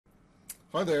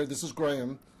Hi there, this is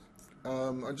Graham.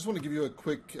 I just want to give you a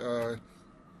quick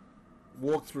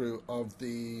walkthrough of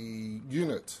the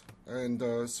unit, and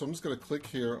so I'm just going to click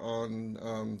here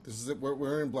on this is it.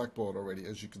 We're in Blackboard already,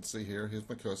 as you can see here. Here's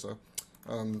my cursor.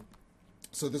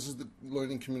 So this is the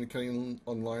Learning Communicating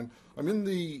Online. I'm in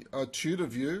the tutor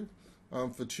view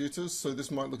for tutors, so this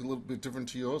might look a little bit different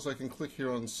to yours. I can click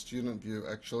here on student view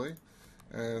actually,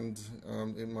 and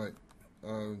it might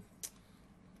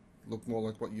look more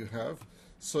like what you have.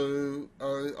 So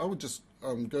I would just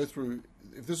go through,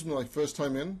 if this was my first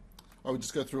time in, I would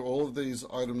just go through all of these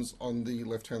items on the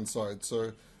left hand side.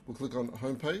 So we'll click on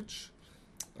homepage.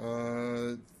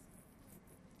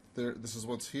 This is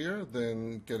what's here.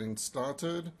 Then getting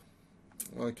started.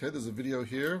 Okay, there's a video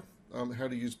here, how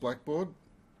to use Blackboard.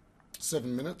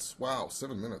 7 minutes. Wow,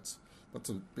 7 minutes.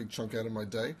 That's a big chunk out of my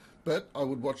day, but I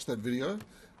would watch that video.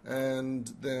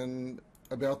 And then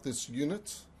about this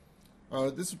unit.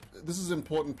 This is an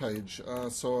important page,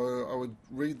 so I would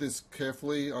read this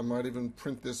carefully. I might even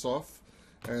print this off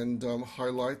and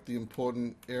highlight the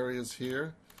important areas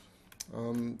here.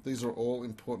 These are all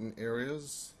important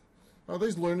areas.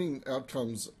 These learning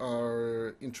outcomes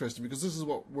are interesting because this is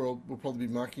what we'll probably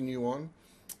be marking you on.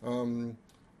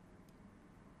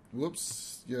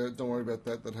 Whoops, yeah, don't worry about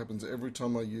that. That happens every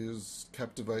time I use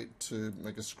Captivate to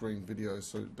make a screen video,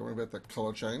 so don't worry about that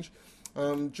color change.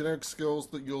 Generic skills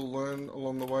that you'll learn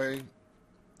along the way.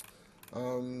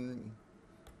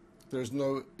 There's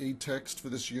no e-text for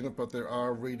this unit, but there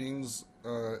are readings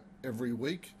every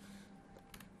week.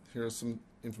 Here are some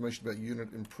information about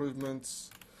unit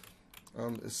improvements.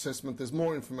 Assessment, there's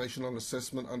more information on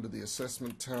assessment under the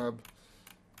assessment tab.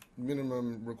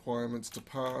 Minimum requirements to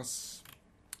pass.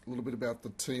 A little bit about the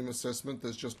team assessment.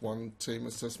 There's just one team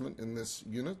assessment in this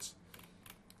unit.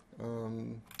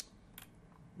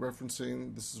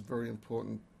 Referencing, this is very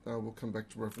important. We'll come back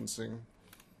to referencing.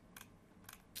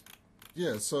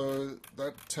 Yeah, so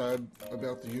that tab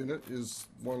about the unit is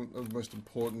one of the most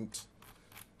important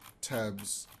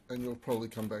tabs, and you'll probably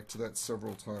come back to that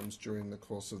several times during the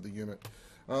course of the unit.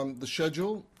 The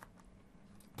schedule,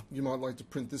 you might like to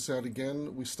print this out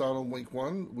again. We start on week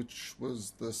 1, which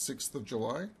was the 6th of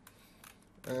July,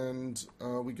 and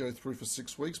we go through for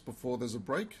 6 weeks before there's a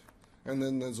break, and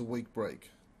then there's a week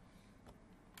break.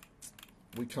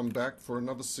 We come back for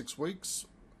another 6 weeks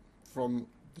from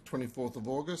the 24th of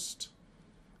August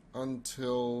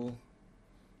until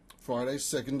Friday,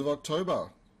 2nd of October.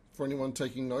 For anyone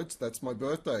taking notes, that's my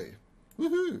birthday.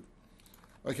 Woohoo!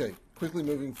 Okay, quickly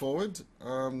moving forward.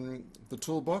 The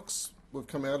toolbox. We've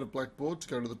come out of Blackboard to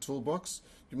go to the toolbox.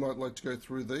 You might like to go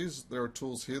through these. There are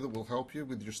tools here that will help you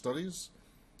with your studies.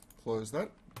 Close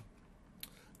that.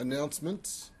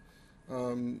 Announcements.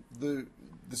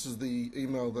 This is the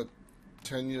email that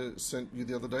Tanya sent you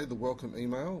the other day, the welcome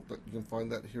email, but you can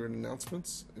find that here in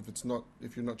announcements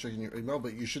if you're not checking your email,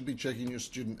 but you should be checking your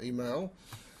student email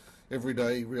every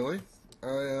day, really.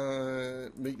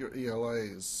 Meet your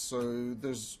ELAs. So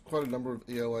there's quite a number of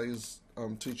ELAs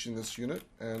teaching this unit,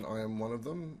 and I am one of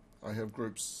them. I have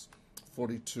groups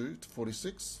 42 to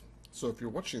 46. So if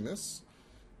you're watching this,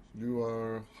 you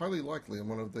are highly likely in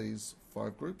one of these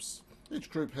 5 groups. Each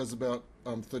group has about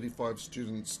 35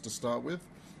 students to start with.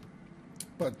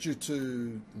 But due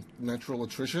to natural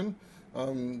attrition,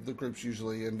 the groups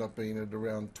usually end up being at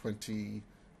around 20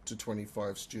 to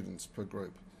 25 students per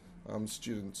group.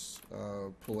 Students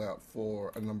pull out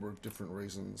for a number of different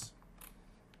reasons.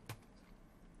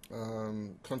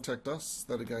 Contact us.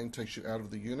 That again takes you out of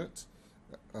the unit,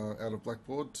 out of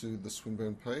Blackboard to the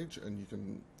Swinburne page, and you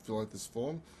can fill out this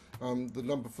form. The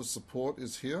number for support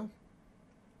is here,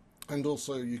 and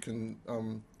also you can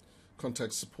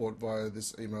contact support via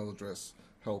this email address,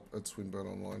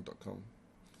 help@swinburneonline.com.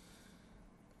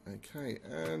 Okay,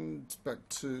 and back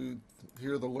to,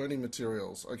 here are the learning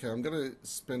materials. Okay, I'm going to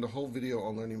spend a whole video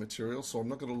on learning materials, so I'm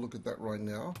not going to look at that right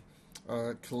now.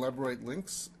 Collaborate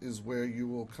links is where you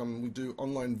will come. We do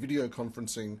online video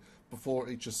conferencing before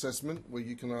each assessment, where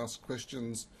you can ask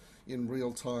questions in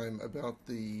real time about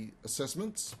the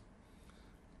assessments.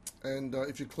 And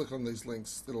if you click on these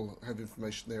links, it'll have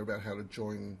information there about how to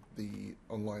join the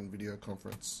online video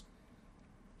conference.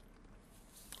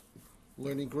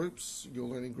 Learning groups, your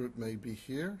learning group may be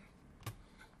here.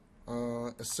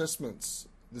 Assessments,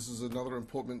 this is another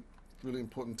really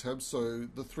important tab. So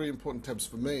the 3 important tabs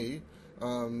for me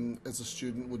as a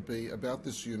student would be about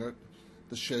this unit,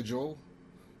 the schedule,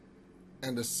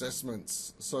 and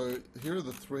assessments. So here are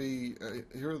the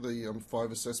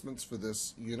 5 assessments for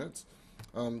this unit.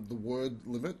 The word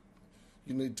limit,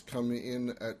 you need to come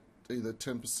in at either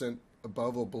 10%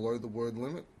 above or below the word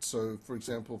limit. So for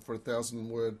example, for a 1,000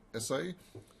 word essay,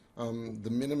 The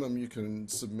minimum you can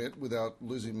submit without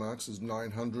losing marks is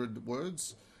 900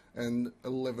 words, and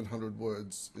 1100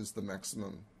 words is the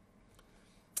maximum.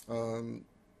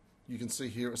 You can see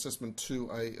here assessment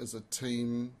 2A is a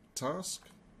team task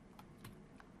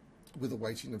with a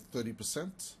weighting of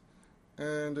 30%,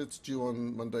 and it's due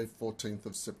on Monday 14th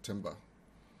of September,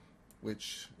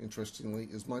 which interestingly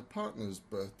is my partner's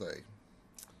birthday.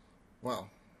 Wow,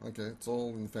 okay, it's all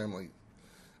in the family.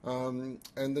 And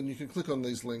then you can click on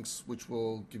these links, which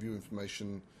will give you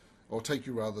information, or take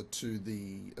you rather to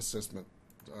the assessment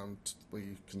where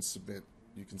you can submit.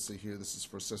 You can see here this is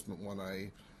for assessment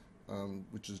 1A,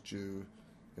 which is due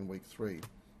in week 3.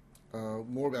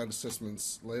 More about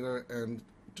assessments later, and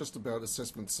just about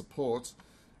assessment support.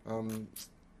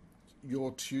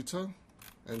 Your tutor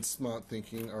and Smart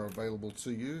Thinking are available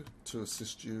to you to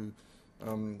assist you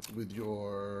with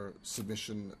your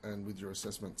submission and with your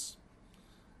assessments.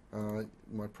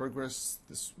 My progress,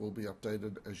 this will be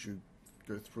updated as you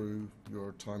go through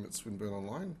your time at Swinburne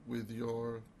Online with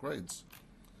your grades.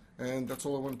 And that's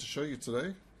all I wanted to show you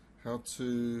today, how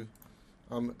to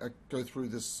go through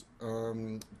this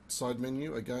side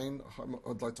menu. Again,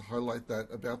 I'd like to highlight that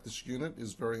about this unit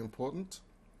is very important.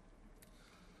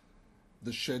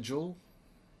 The schedule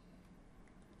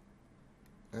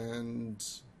and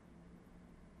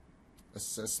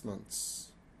assessments.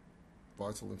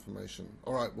 Vital information.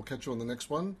 All right, we'll catch you on the next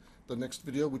one, the next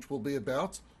video, which will be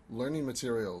about learning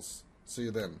materials. See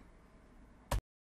you then.